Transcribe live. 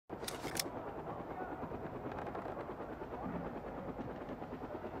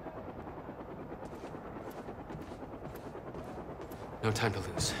No time to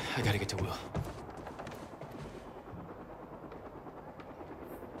lose. I gotta get to Will.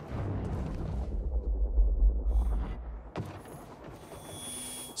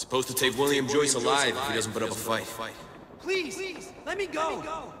 Supposed to take William Joyce alive if he doesn't put up a fight. Please, let me go.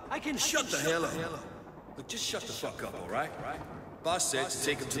 I can Shut the hell up. Look, just shut the fuck up, all right? Boss said to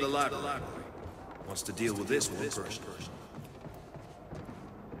take him to the library. Wants to deal with this one first.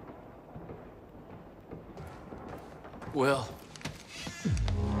 Will.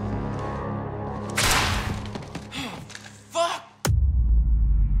 Fuck!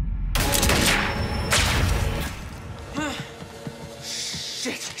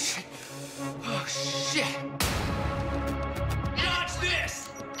 Shit. Oh, shit. Dodge this!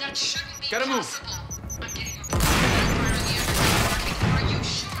 That shouldn't be Gotta move. possible. I'm getting a report from the fire in the underground. Are you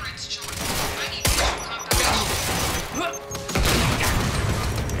sure it's Jordan? I need visual confirmation.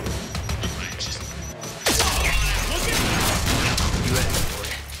 You had it, boy.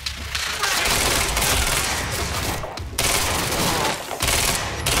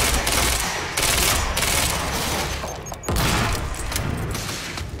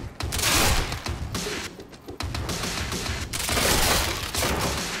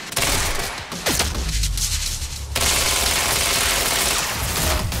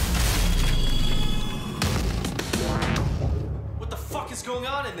 What the fuck is going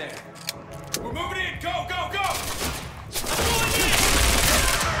on in there? We're moving in! Go!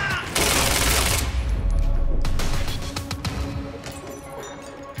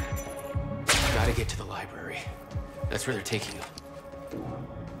 Gotta get to the library. That's where they're taking you.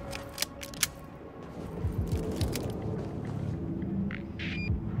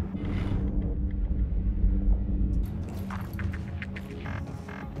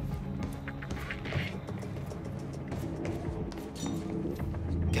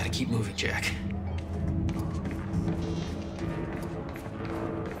 Gotta keep moving, Jack.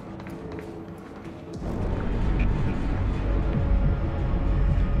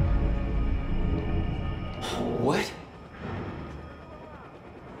 What?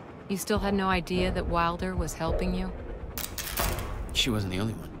 You still had no idea that Wilder was helping you? She wasn't the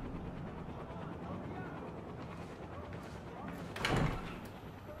only one.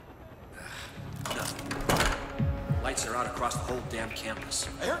 Lights are out across the whole damn campus.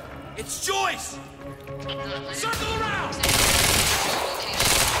 It's Joyce! Circle around!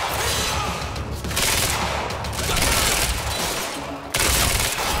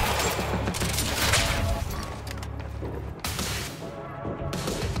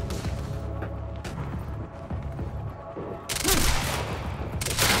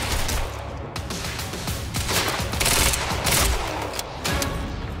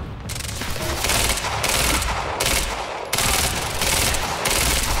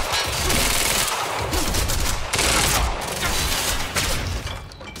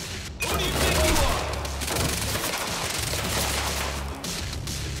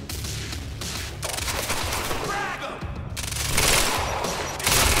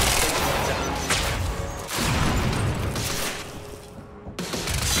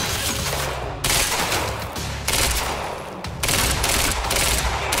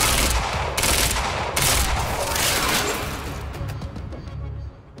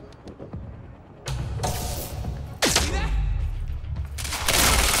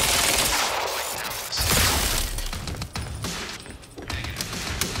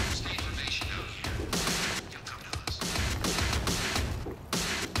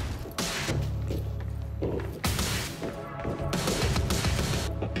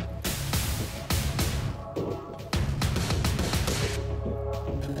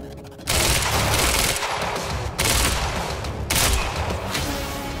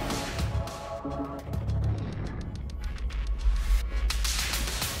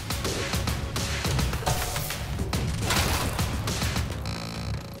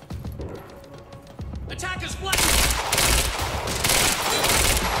 Attackers flank!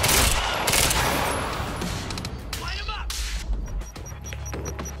 Light him up!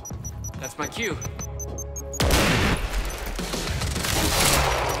 That's my cue.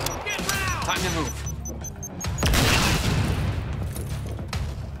 Get round! Time to move.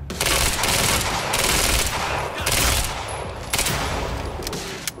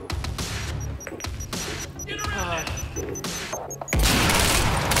 Get around!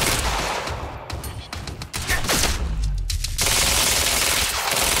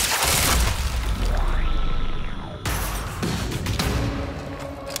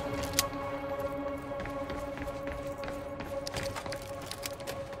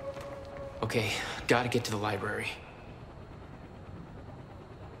 Okay, gotta get to the library.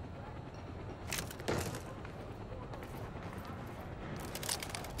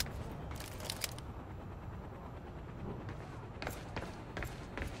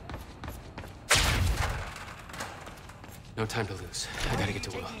 No time to lose. I gotta get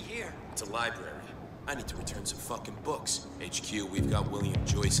to Will. Here. It's a library. I need to return some fucking books. HQ, we've got William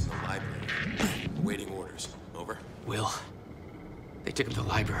Joyce in the library. Awaiting orders. Over. Will. They took him to the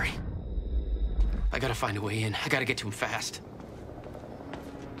library. I gotta find a way in. I gotta get to him fast.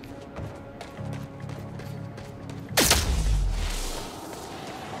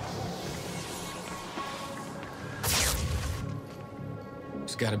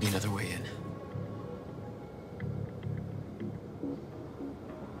 There's gotta be another way in.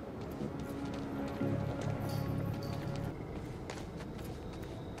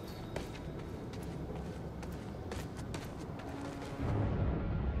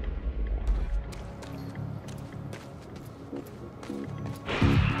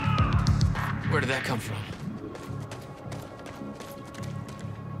 Where did that come from?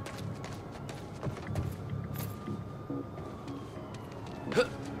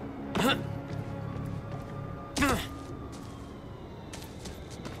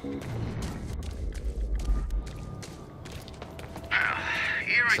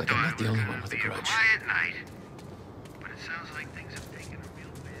 Looks like I'm not the only one with a grudge. Quiet night. But it sounds like things have taken a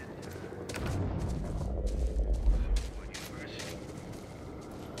real bad turn. What university?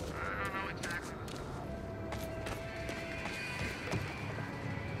 I don't know exactly.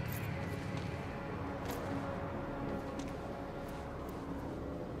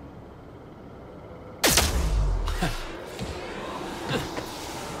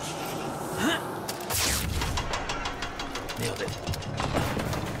 Nailed it.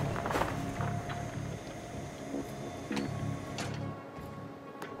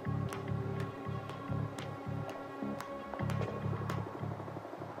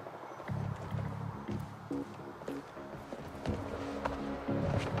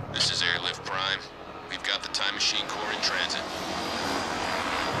 This is Airlift Prime. We've got the Time Machine Corps in transit.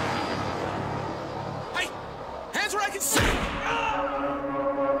 Hey! Hands where I can see!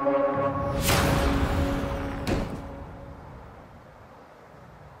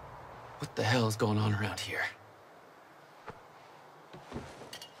 What the hell is going on around here?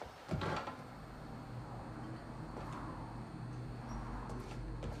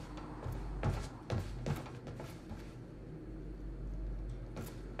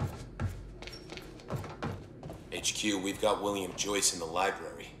 HQ, we've got William Joyce in the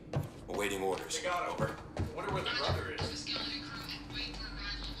library. Awaiting orders. Over. Wonder where the brother The is. skeleton crew wait for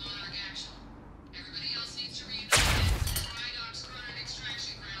arrival of Monarch action. Everybody else needs to reunite at Dry Docks Cronin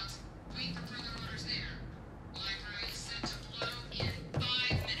extraction grounds. Wait for further orders there. Library is set to blow in 5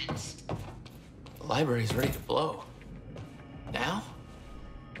 minutes. The library's ready to blow. Now?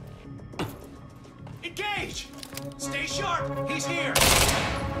 Engage! Stay sharp! He's here!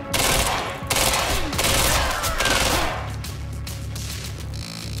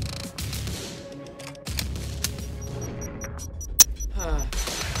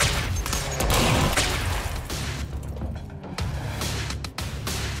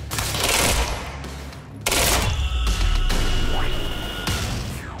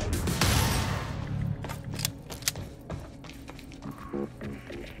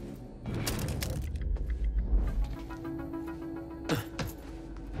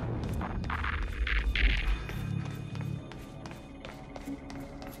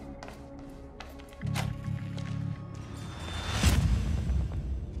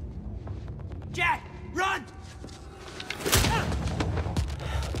 Jack! Run!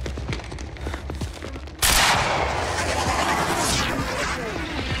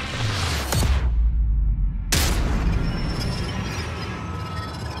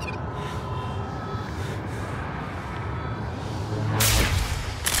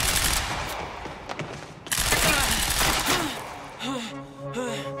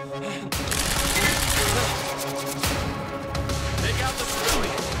 Take out the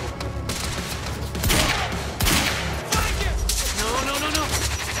civilian!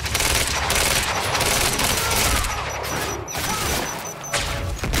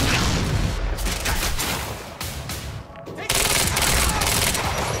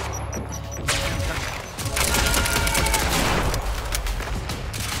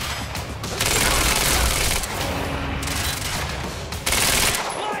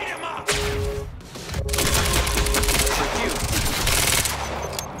 Light him up!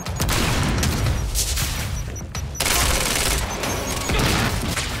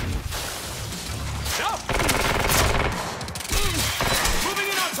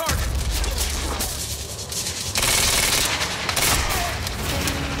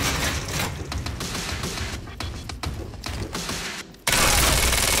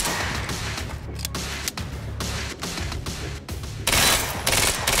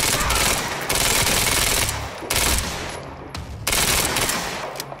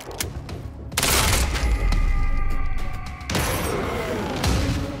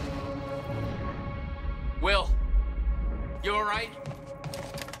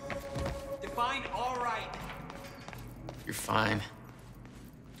 fine? All right. You're fine.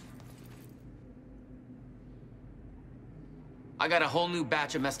 I got a whole new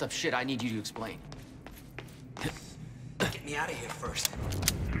batch of messed up shit I need you to explain. Get me out of here first.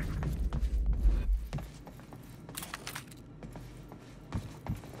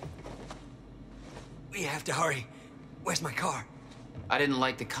 We have to hurry. Where's my car? I didn't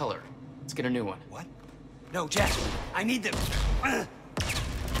like the color. Let's get a new one. What? No, Jack. I need them.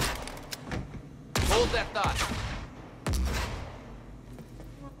 Hold that thought.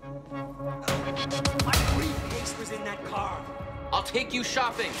 My briefcase was in that car. I'll take you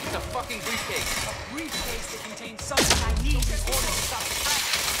shopping. It's a fucking briefcase. A briefcase that contains something I need in order to stop the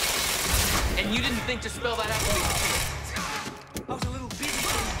traffic. And you didn't think to spell that out to me. I was a little busy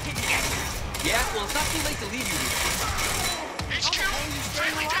when you kidnapped me. Yeah? Well, it's not too late to leave you here. HQ,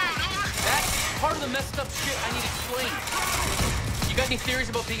 friendly down, over. That's part of the messed up shit I need explained. You got any theories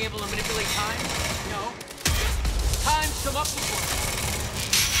about being able to manipulate time? No. Time's come up before.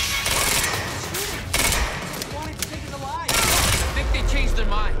 I wanted to take it alive. I think they changed their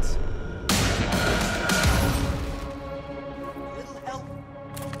minds. A little help.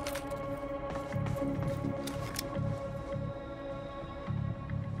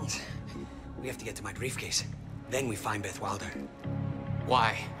 We have to get to my briefcase. Then we find Beth Wilder.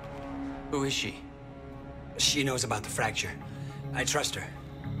 Why? Who is she? She knows about the fracture. I trust her.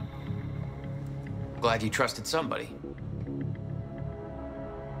 Glad you trusted somebody.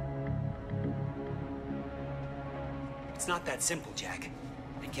 It's not that simple, Jack.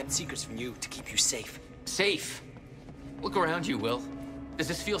 I kept secrets from you to keep you safe. Safe? Look around you, Will. Does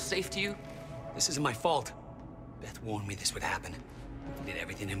this feel safe to you? This isn't my fault. Beth warned me this would happen. I did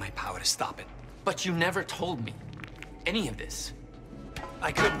everything in my power to stop it. But you never told me any of this.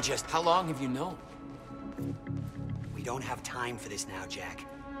 I couldn't just... How long have you known? We don't have time for this now, Jack.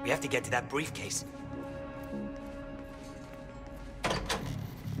 We have to get to that briefcase.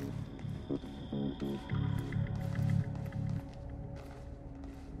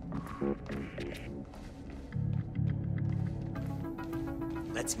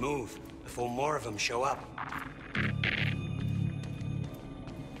 Let's move before more of them show up.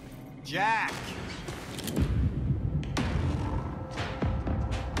 Jack!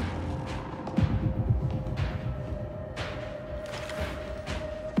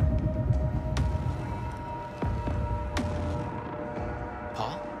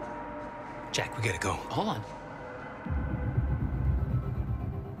 Paul? Jack, we gotta go. Hold on.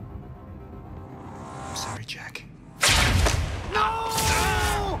 I'm sorry, Jack.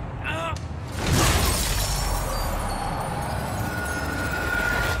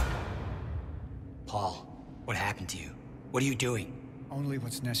 Paul, what happened to you? What are you doing? Only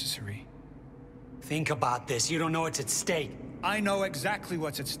what's necessary. Think about this. You don't know what's at stake. I know exactly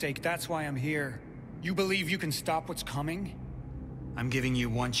what's at stake. That's why I'm here. You believe you can stop what's coming? I'm giving you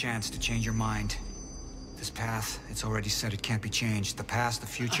one chance to change your mind. This path, it's already said it can't be changed. The past, the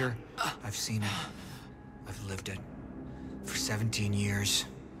future, I've seen it. I've lived it. For 17 years.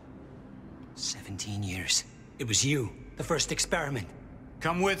 17 years. It was you, the first experiment.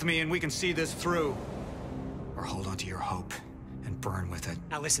 Come with me and we can see this through. Or hold on to your hope and burn with it.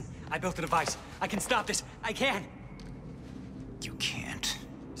 Now listen, I built a device. I can stop this. I can. You can't.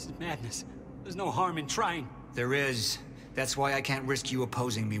 This is madness. There's no harm in trying. There is. That's why I can't risk you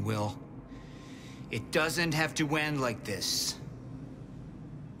opposing me, Will. It doesn't have to end like this.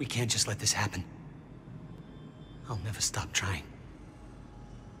 We can't just let this happen. I'll never stop trying.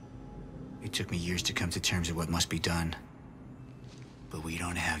 It took me years to come to terms with what must be done. But we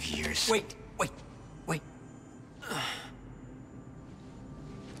don't have years. Wait.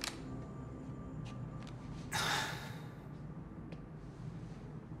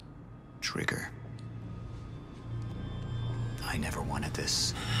 Trigger. I never wanted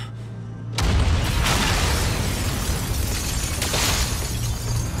this.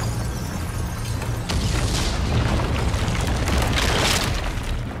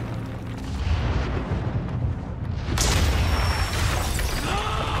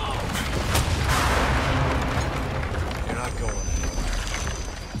 You're not going anywhere.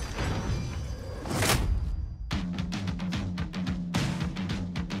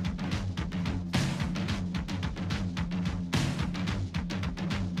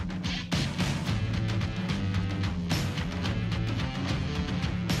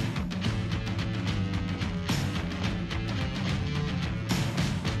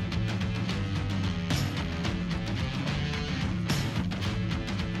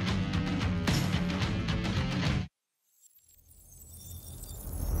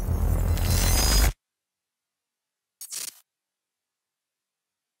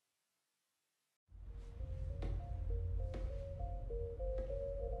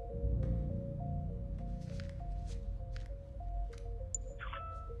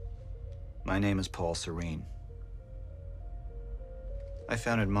 My name is Paul Serene. I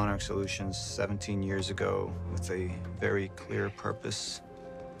founded Monarch Solutions 17 years ago with a very clear purpose.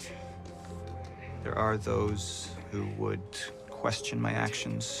 There are those who would question my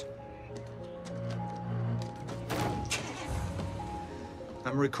actions.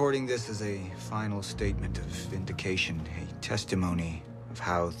 I'm recording this as a final statement of vindication, a testimony of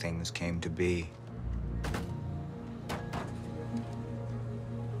how things came to be.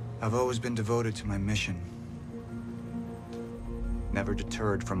 I've always been devoted to my mission. Never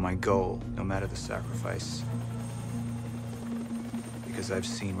deterred from my goal, no matter the sacrifice. Because I've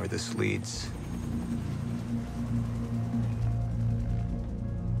seen where this leads.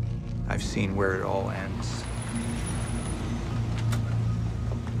 I've seen where it all ends.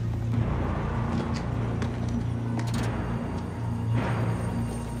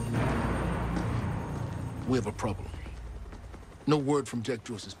 We have a problem. No word from Jack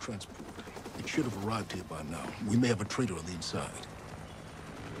Joyce's transport. It should have arrived here by now. We may have a traitor on the inside.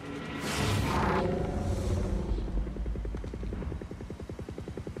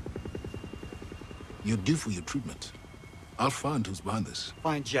 You're due for your treatment. I'll find who's behind this.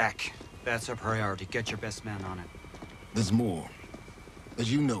 Find Jack. That's our priority. Get your best man on it. There's more.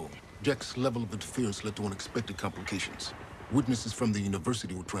 As you know, Jack's level of interference led to unexpected complications. Witnesses from the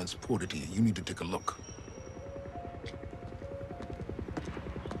university were transported here. You need to take a look.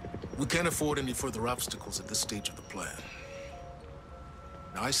 We can't afford any further obstacles at this stage of the plan.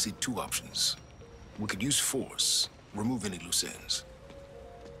 Now, I see two options. We could use force, remove any loose ends.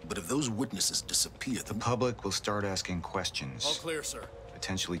 But if those witnesses disappear, The public will start asking questions. All clear, sir.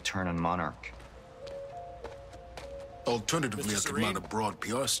 Potentially turn on Monarch. Alternatively, Mr. I could Serene? mount a broad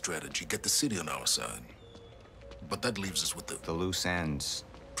PR strategy, get the city on our side. But that leaves us with The loose ends.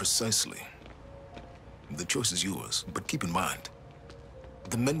 Precisely. The choice is yours, but keep in mind,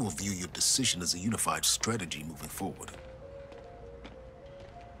 the men will view your decision as a unified strategy moving forward.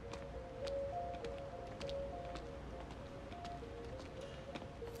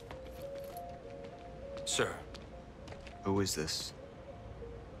 Sir, Who is this?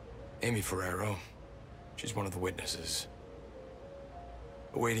 Amy Ferrero. She's one of the witnesses.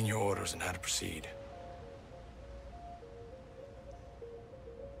 Awaiting your orders on how to proceed.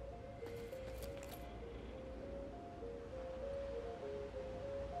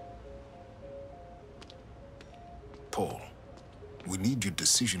 Paul, we need your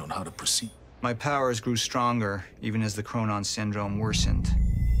decision on how to proceed. My powers grew stronger, even as the Chronon syndrome worsened.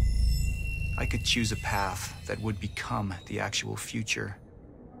 I could choose a path that would become the actual future,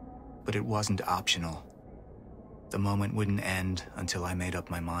 but it wasn't optional. The moment wouldn't end until I made up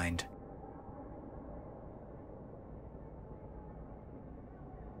my mind.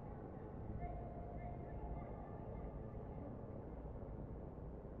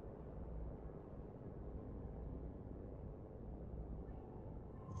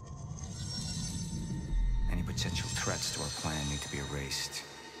 Any potential threats to our plan need to be erased.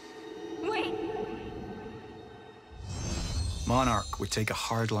 Wait! Monarch would take a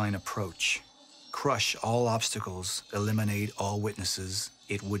hardline approach. Crush all obstacles, eliminate all witnesses.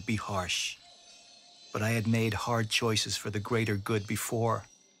 It would be harsh. But I had made hard choices for the greater good before.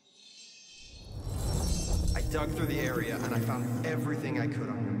 I dug through the area and I found everything I could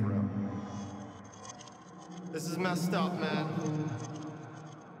on your bro. This is messed up, man.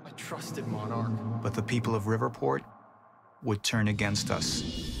 I trusted Monarch. But the people of Riverport would turn against us.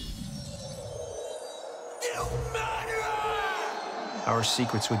 Our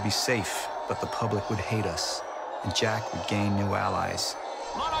secrets would be safe, but the public would hate us, and Jack would gain new allies.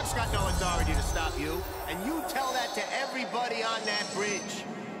 Monarch's got no authority to stop you, and you tell that to everybody on that bridge.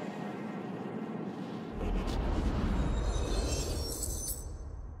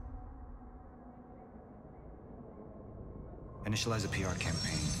 Initialize a PR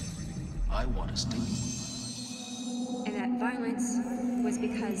campaign. I want to stay. And that violence was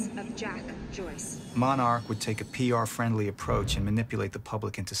because of Jack Joyce. Monarch would take a PR-friendly approach and manipulate the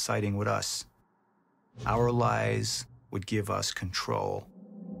public into siding with us. Our lies would give us control.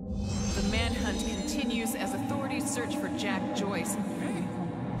 The manhunt continues as authorities search for Jack Joyce. Hey,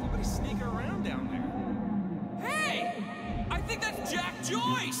 somebody's sneaking around down there. Hey! I think that's Jack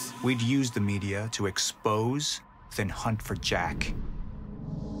Joyce! We'd use the media to expose, then hunt for Jack.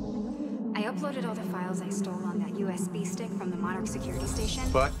 I uploaded all the files I stole on that USB stick from the Monarch security station.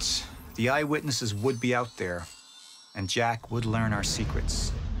 But the eyewitnesses would be out there, and Jack would learn our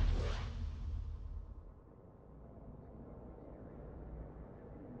secrets.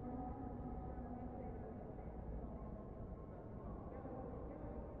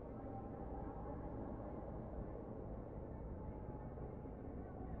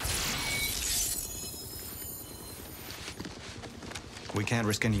 can't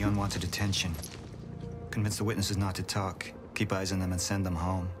risk any unwanted attention. Convince the witnesses not to talk. Keep eyes on them and send them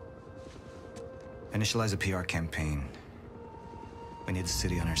home. Initialize a PR campaign. We need the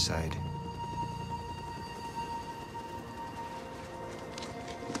city on our side.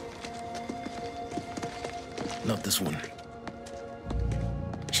 Not this one.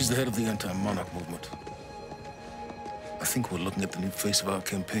 She's the head of the anti-monarch movement. I think we're looking at the new face of our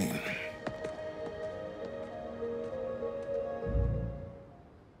campaign.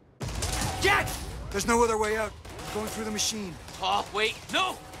 Jack! There's no other way out. We're going through the machine. Oh, wait.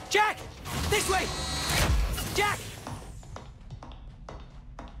 No! Jack! This way! Jack!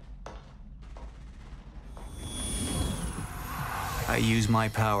 I use my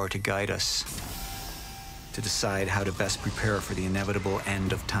power to guide us. To decide how to best prepare for the inevitable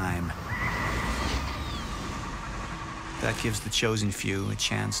end of time. That gives the chosen few a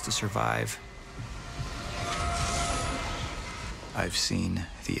chance to survive. I've seen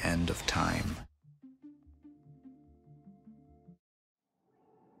the end of time.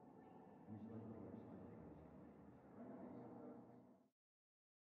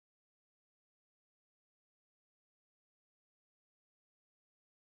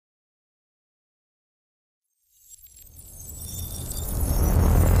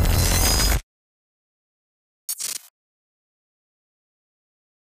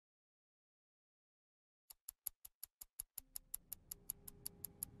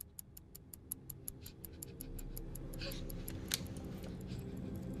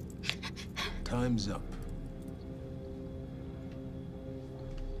 Time's up.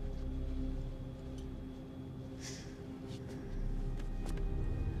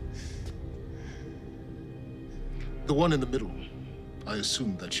 The one in the middle, I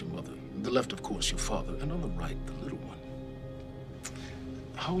assume that's your mother. On the left, of course, your father. And on the right, the little one.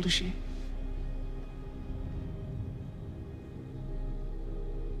 How old is she?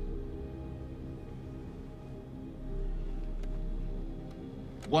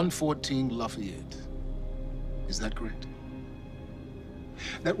 "114 Lafayette. Is that correct?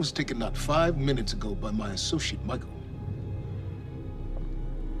 That was taken not 5 minutes ago by my associate, Michael.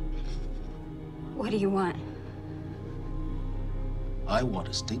 What do you want? I want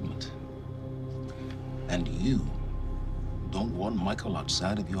a statement. And you don't want Michael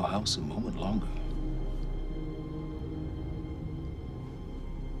outside of your house a moment longer.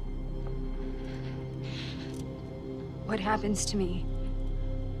 What happens to me?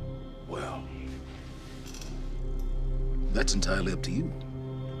 Well, that's entirely up to you.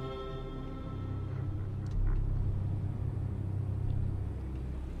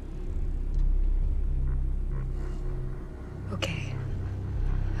 Okay,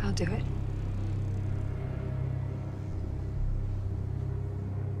 I'll do it.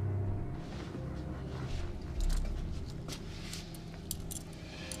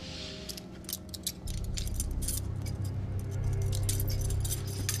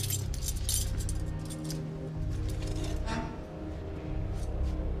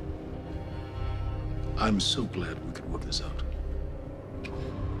 I'm so glad we could work this out.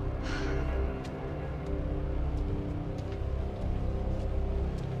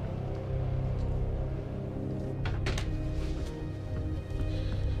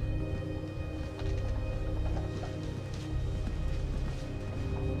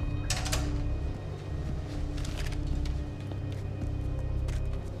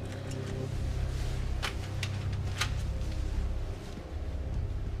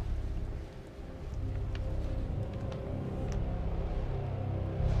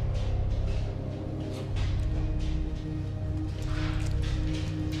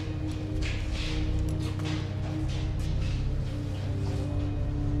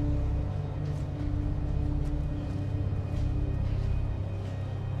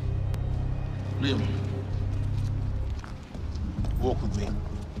 Liam, walk with me.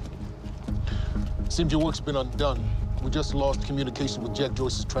 Seems your work's been undone. We just lost communication with Jack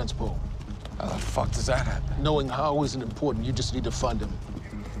Joyce's transpo. How the fuck does that happen? Knowing how isn't important. You just need to find him.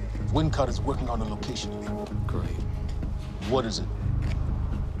 Wincott is working on a location. Great. What is it?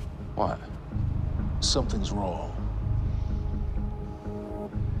 What? Something's wrong.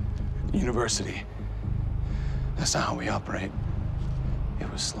 University. That's not how we operate.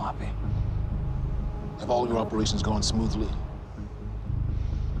 It was sloppy. Have all your operations gone smoothly?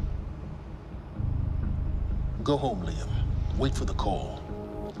 Go home, Liam. Wait for the call.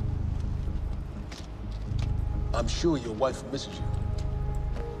 I'm sure your wife misses you.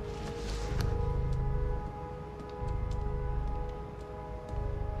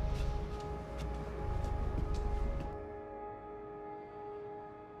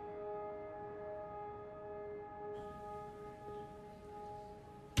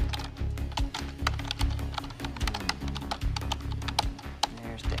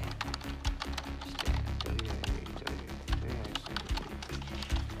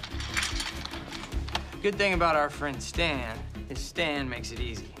 Good thing about our friend Stan is Stan makes it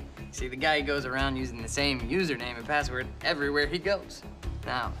easy. See, the guy goes around using the same username and password everywhere he goes.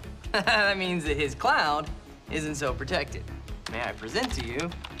 Now, that means that his cloud isn't so protected. May I present to you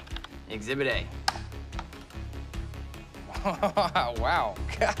Exhibit A. Wow,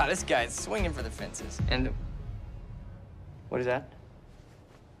 God, this guy's swinging for the fences. And what is that?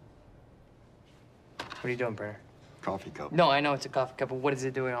 What are you doing, Brenner? Coffee cup. No, I know it's a coffee cup, but what is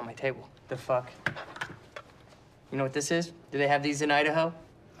it doing on my table? The fuck? You know what this is? Do they have these in Idaho?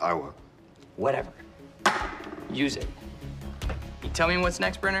 Iowa. Whatever. Use it. You tell me what's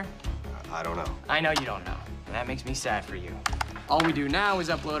next, Brenner? I don't know. I know you don't know, and that makes me sad for you. All we do now is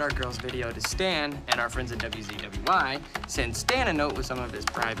upload our girl's video to Stan, and our friends at WZWY send Stan a note with some of his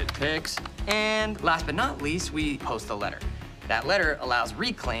private pics, and last but not least, we post a letter. That letter allows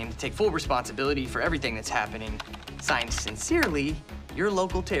Reclaim to take full responsibility for everything that's happening. Signed sincerely, your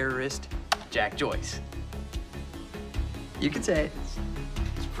local terrorist, Jack Joyce. You can say it.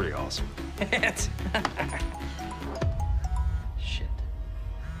 It's pretty awesome. Shit.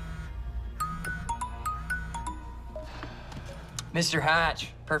 Mr.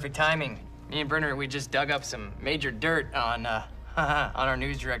 Hatch, perfect timing. Me and Brenner, we just dug up some major dirt on our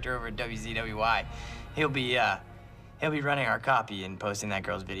news director over at WZWY. He'll be running our copy and posting that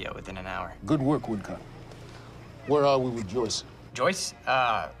girl's video within an hour. Good work, Woodcut. Where are we with Joyce? Joyce?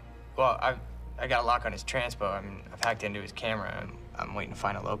 Well, I got a lock on his transpo. I mean, I've hacked into his camera, and I'm waiting to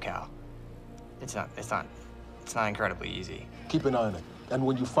find a locale. It's not incredibly easy. Keep an eye on it. And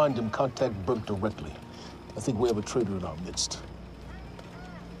when you find him, contact Burke directly. I think we have a traitor in our midst.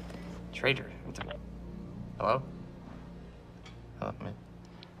 Traitor? Hello? Hello?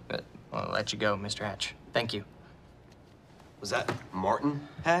 I'll let you go, Mr. Hatch. Thank you. Was that Martin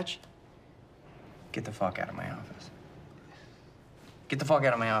Hatch? Get the fuck out of my office. Get the fuck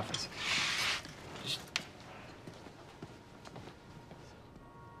out of my office.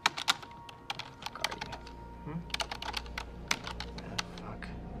 Fuck.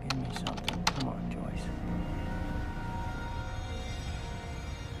 Give me something. Come on, Joyce.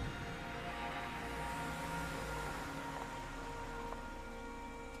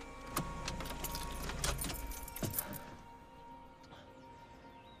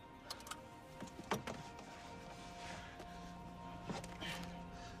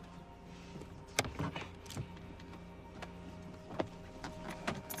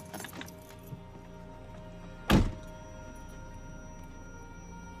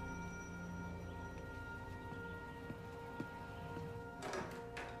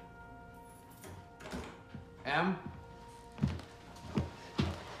 Em?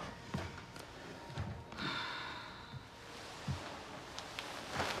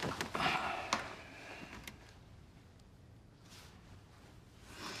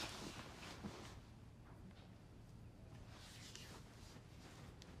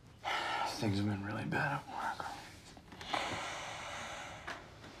 Things have been really bad at work.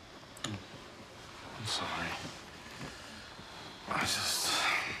 I'm sorry.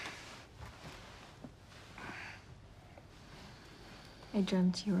 I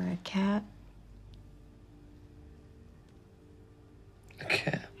dreamt you were a cat. A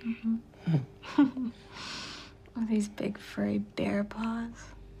cat? Mm-hmm. With these big furry bear paws.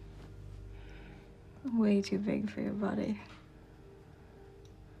 Way too big for your body.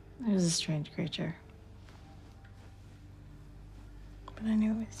 It was a strange creature. But I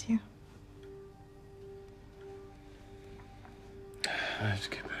knew it was you. I have to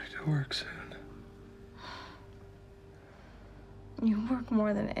get back to work soon. You work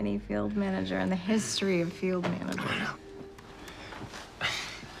more than any field manager in the history of field managers.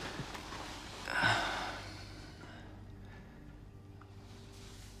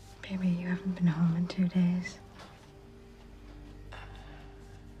 Baby, you haven't been home in 2 days.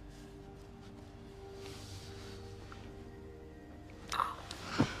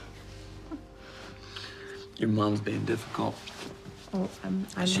 Your mom's being difficult. Oh, I'm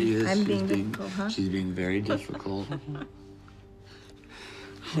She's being difficult, huh? She's being very difficult.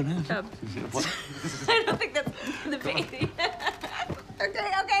 What happened? What? I don't think that's the baby.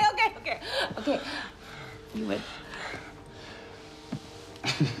 Okay. You would.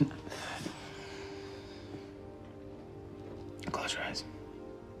 Close your eyes.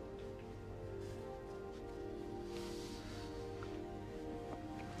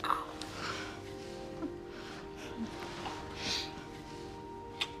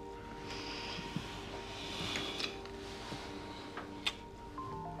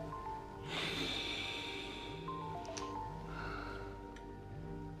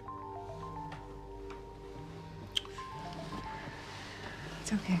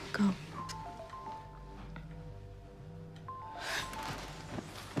 It's okay. Go.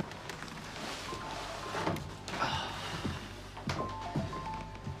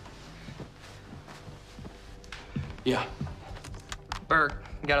 Yeah. Burke,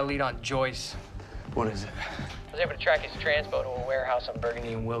 we got a lead on Joyce. What is it? I was able to track his transpo to a warehouse on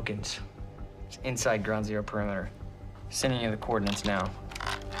Burgundy and Wilkins. It's inside Ground Zero perimeter. Sending you the coordinates now.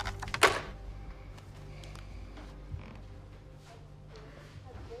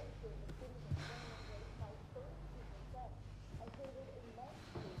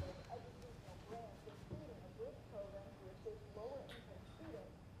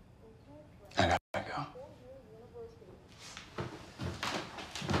 I gotta go.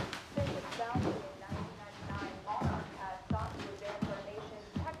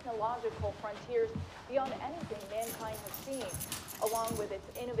 Technological frontiers beyond anything mankind has seen. Along with its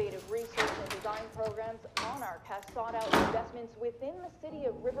innovative research and design programs, Monarch has sought out investments within the city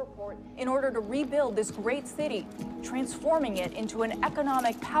of Riverport in order to rebuild this great city, transforming it into an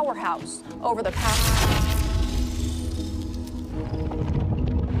economic powerhouse over the past...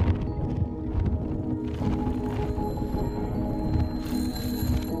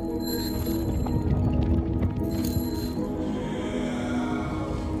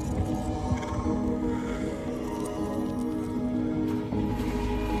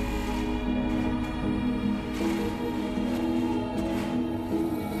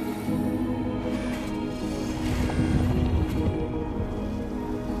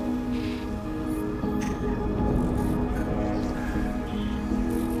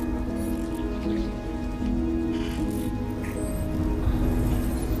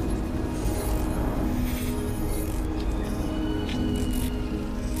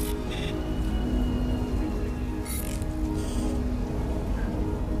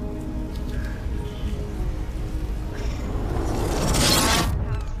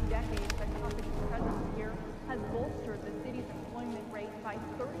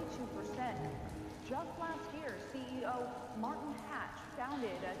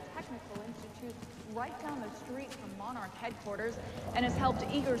 headquarters and has helped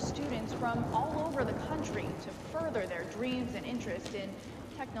eager students from all over the country to further their dreams and interest in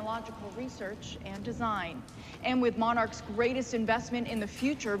technological research and design. And with Monarch's greatest investment in the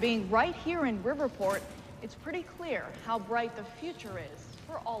future being right here in Riverport, it's pretty clear how bright the future is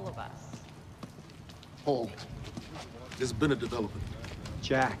for all of us. Paul, there's been a development.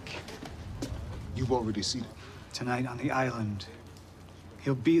 Jack. You've already seen it. Tonight on the island.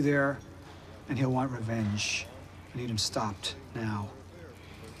 He'll be there, and he'll want revenge. I need him stopped, now.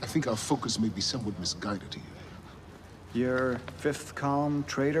 I think our focus may be somewhat misguided here. Your fifth column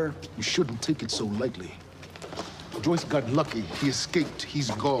traitor? You shouldn't take it so lightly. Joyce got lucky. He escaped.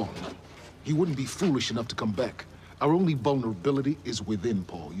 He's gone. He wouldn't be foolish enough to come back. Our only vulnerability is within,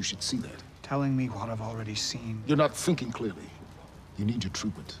 Paul. You should see that. Telling me what I've already seen. You're not thinking clearly. You need your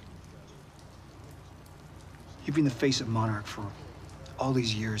treatment. You've been the face of Monarch for all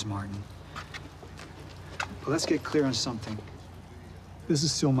these years, Martin. But let's get clear on something. This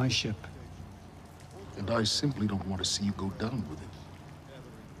is still my ship. And I simply don't want to see you go down with it.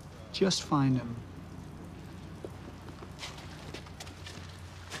 Just find him.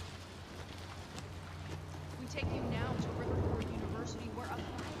 We take you now to Riverport University, where a violent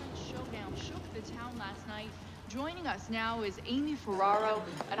showdown shook the town last night. Joining us now is Amy Ferraro,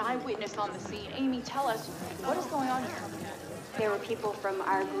 an eyewitness on the scene. Amy, tell us, what is going on here? There were people from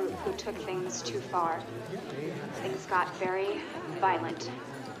our group who took things too far. Things got very violent.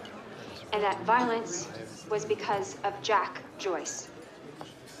 And that violence was because of Jack Joyce.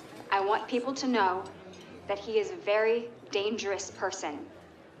 I want people to know that he is a very dangerous person.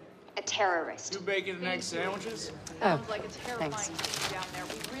 A terrorist. 2 bacon and egg sandwiches? Sounds like a terrifying scene down there.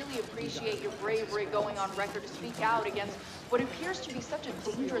 We really appreciate your bravery going on record to speak out against what appears to be such a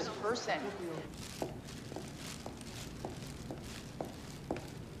dangerous person.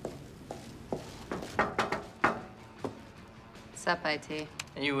 Sup, IT?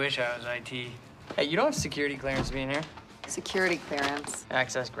 You wish I was IT. Hey, you don't have security clearance to be in here? Security clearance.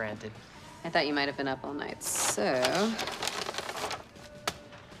 Access granted. I thought you might have been up all night, so...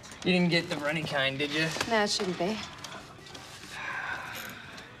 You didn't get the runny kind, did you? No, it shouldn't be.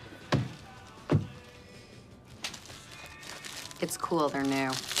 It's cool, they're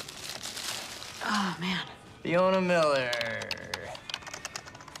new. Oh, man. Fiona Miller.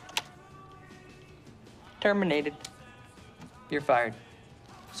 Terminated. You're fired.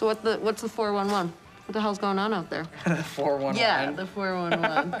 So what's the 411? What the hell's going on out there? The 411? Yeah, the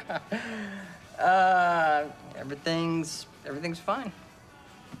 411. Everything's fine.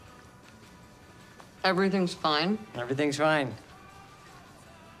 Everything's fine? Everything's fine.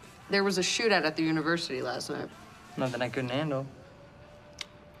 There was a shootout at the university last night. Nothing I couldn't handle.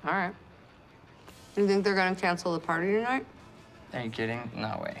 All right. You think they're gonna cancel the party tonight? Are you kidding?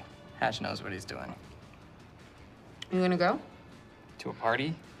 No way. Hatch knows what he's doing. You gonna go? To a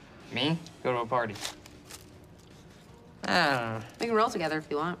party? Me? Go to a party? I don't know. We can roll together if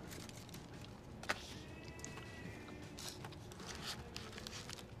you want.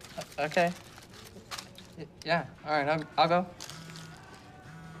 Okay. Yeah, all right, I'll go.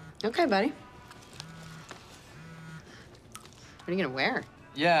 Okay, buddy. What are you gonna wear?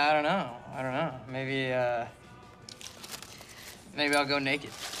 Yeah, I don't know. Maybe I'll go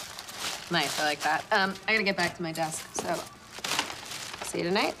naked. Nice, I like that. I gotta get back to my desk, so see you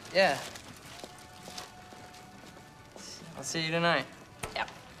tonight? Yeah. I'll see you tonight. Yep.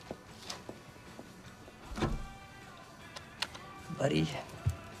 Buddy.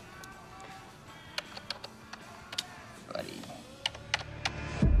 Buddy.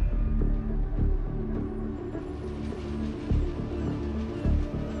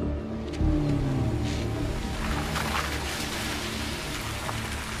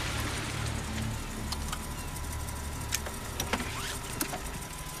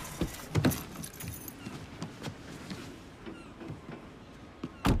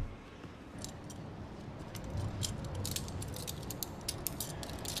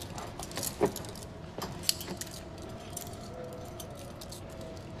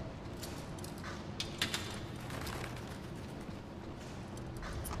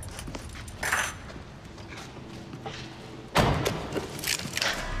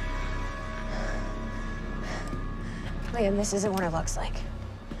 Liam, this isn't what it looks like.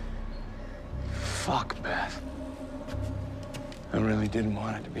 Fuck, Beth. I really didn't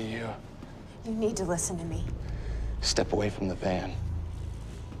want it to be you. You need to listen to me. Step away from the van.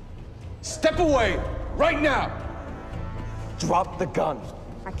 Step away! Right now! Drop the gun.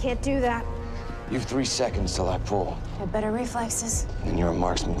 I can't do that. You have 3 seconds till I pull. I have better reflexes. And you're a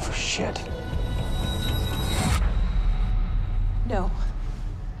marksman for shit. No.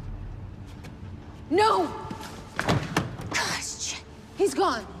 No! Gosh, shit. He's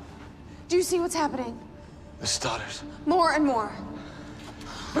gone. Do you see what's happening? The stutters. More and more.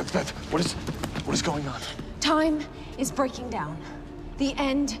 Beth, what is going on? Time is breaking down. The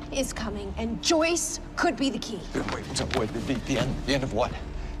end is coming, and Joyce could be the key. Wait, the end of what?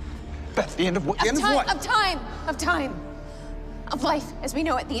 Beth, the end of what? The end of what? Of time. Of life as we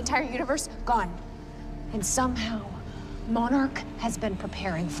know it, the entire universe, gone. And somehow, Monarch has been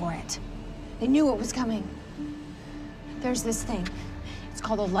preparing for it. They knew it was coming. There's this thing. It's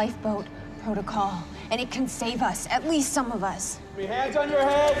called a lifeboat protocol, and it can save us, at least some of us. Your hands on your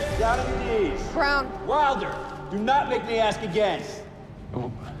head, down on your knees. Brown. Wilder, do not make me ask again.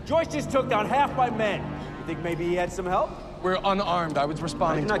 Joyce just took down half my men. You think maybe he had some help? We're unarmed. I was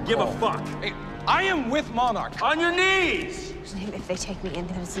responding I do not give a fuck. Hey, I am with Monarch. On your knees! If they take me in,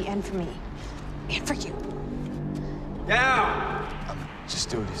 then it's the end for me. And for you. Down! Just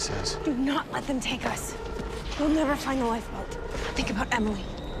do what he says. Do not let them take us. We'll never find the lifeboat. Think about Emily.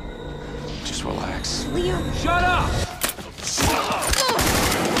 Just relax. Liam! Shut up!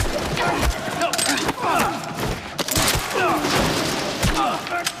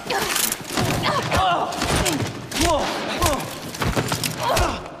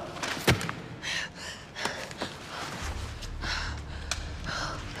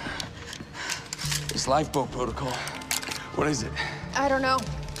 This lifeboat protocol, what is it? I don't know.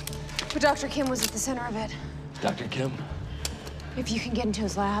 But Dr. Kim was at the center of it. Dr. Kim? If you can get into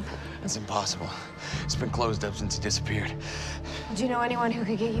his lab. That's impossible. It's been closed up since he disappeared. Do you know anyone who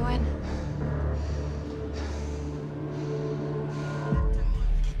could get you in?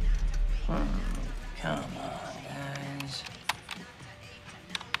 Come on, guys.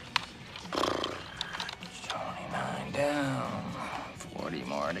 29 down. 40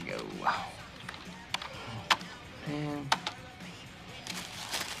 more to go. And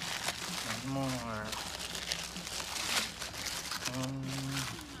one more.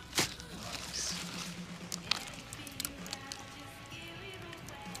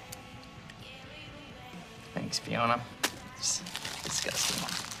 Thanks, Fiona. It's disgusting.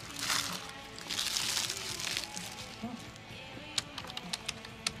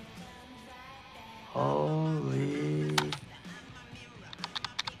 Holy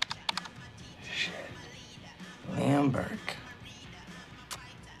shit. Lamberg.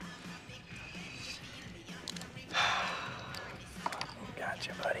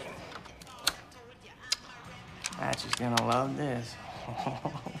 Gotcha, buddy. Hatch is gonna love this.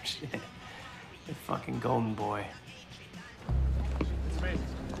 Oh, shit. The fucking golden boy.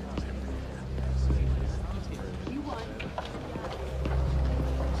 You won.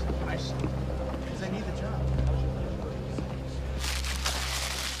 Nice. Because I need the job.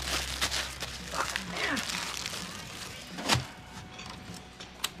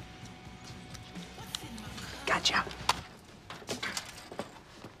 Gotcha.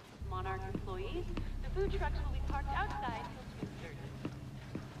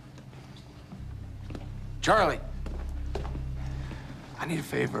 Charlie. I need a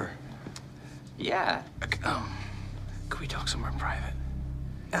favor. Yeah. Can we talk somewhere private?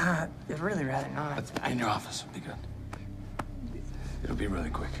 I'd really rather not. In your office, be good. It'll be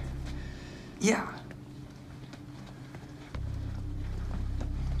really quick. Yeah.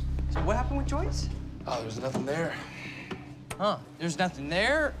 So what happened with Joyce? Oh, there was nothing there. Huh? There's nothing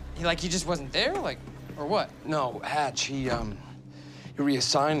there? He just wasn't there? Like, or what? No, Hatch, he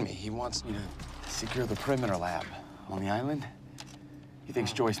reassigned me. He wants me to secure the perimeter lab on the island. He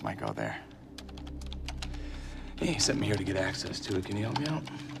thinks Joyce might go there. He sent me here to get access to it. Can you help me out?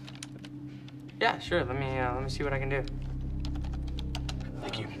 Yeah, sure. Let me see what I can do.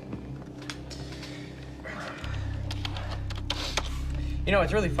 Thank you. You know,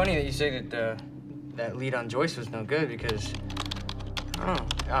 it's really funny that you say that that lead on Joyce was no good because I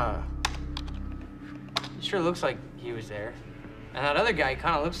don't know. It sure looks like he was there. And that other guy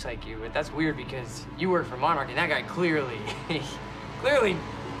kind of looks like you, but that's weird because you work for Monarch, and that guy clearly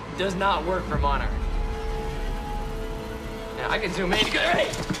does not work for Monarch. Yeah, I can zoom in.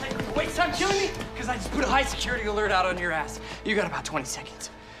 Hey, wait, stop killing me, because I just put a high security alert out on your ass. You got about 20 seconds.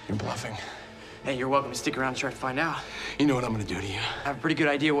 You're bluffing. Hey, you're welcome to stick around and try to find out. You know what I'm gonna do to you. I have a pretty good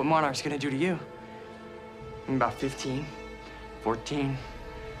idea what Monarch's gonna do to you. In about 15, 14,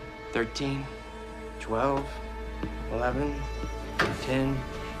 13, 12, 11, 10.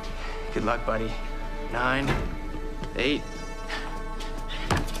 Good luck, buddy. 9, 8.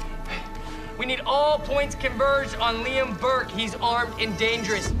 We need all points converged on Liam Burke. He's armed and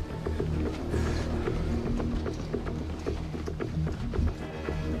dangerous.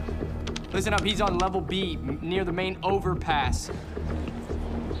 Listen up, he's on level B, near the main overpass.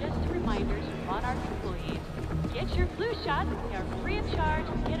 Just a reminder to Monarch employees, get your flu shots. They are free of charge.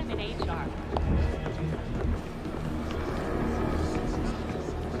 Get them in HR.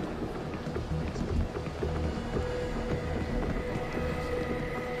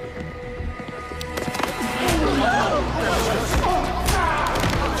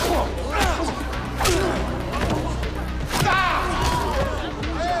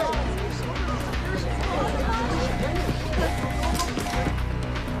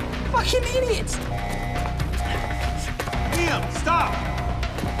 Fucking idiots! Liam, stop!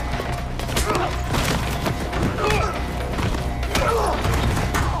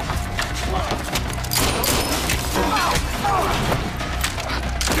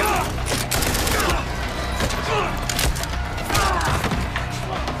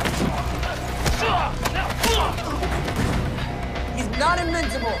 He's not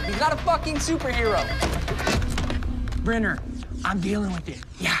invincible. He's not a fucking superhero. Brenner, I'm dealing with it.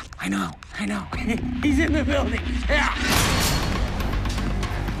 Yeah, I know. He's in the building. Yeah.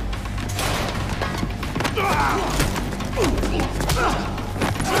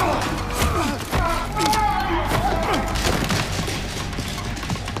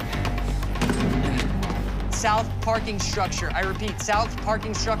 South parking structure. I repeat, south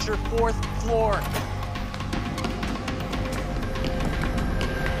parking structure, 4th floor.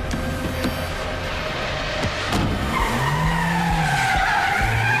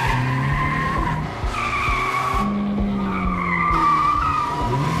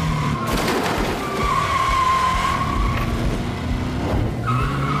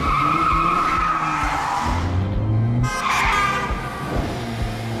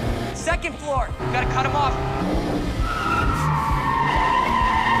 Second floor. Gotta cut him off.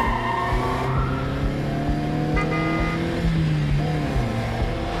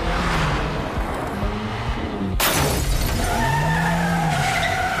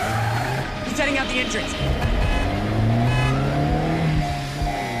 He's setting out the entrance.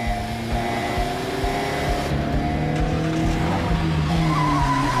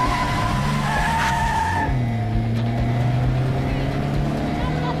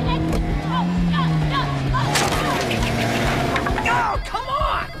 Oh, come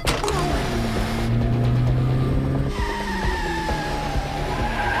on!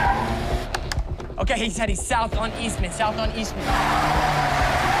 Okay, he said he's south on Eastman,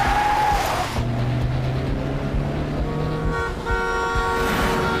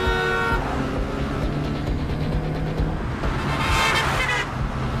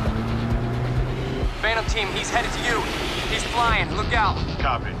 Phantom team, he's headed to you. He's flying, look out.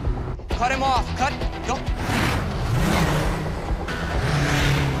 Copy. Cut him off, go.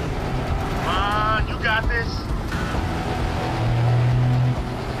 Come on, you got this.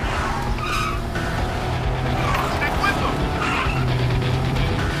 Stick with them.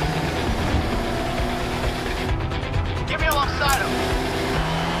 Get me alongside him.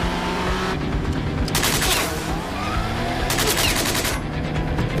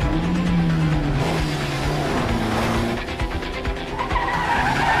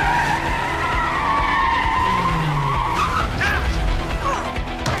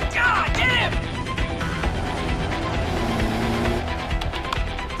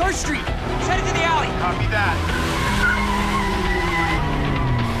 Street. He's headed to the alley. Copy that.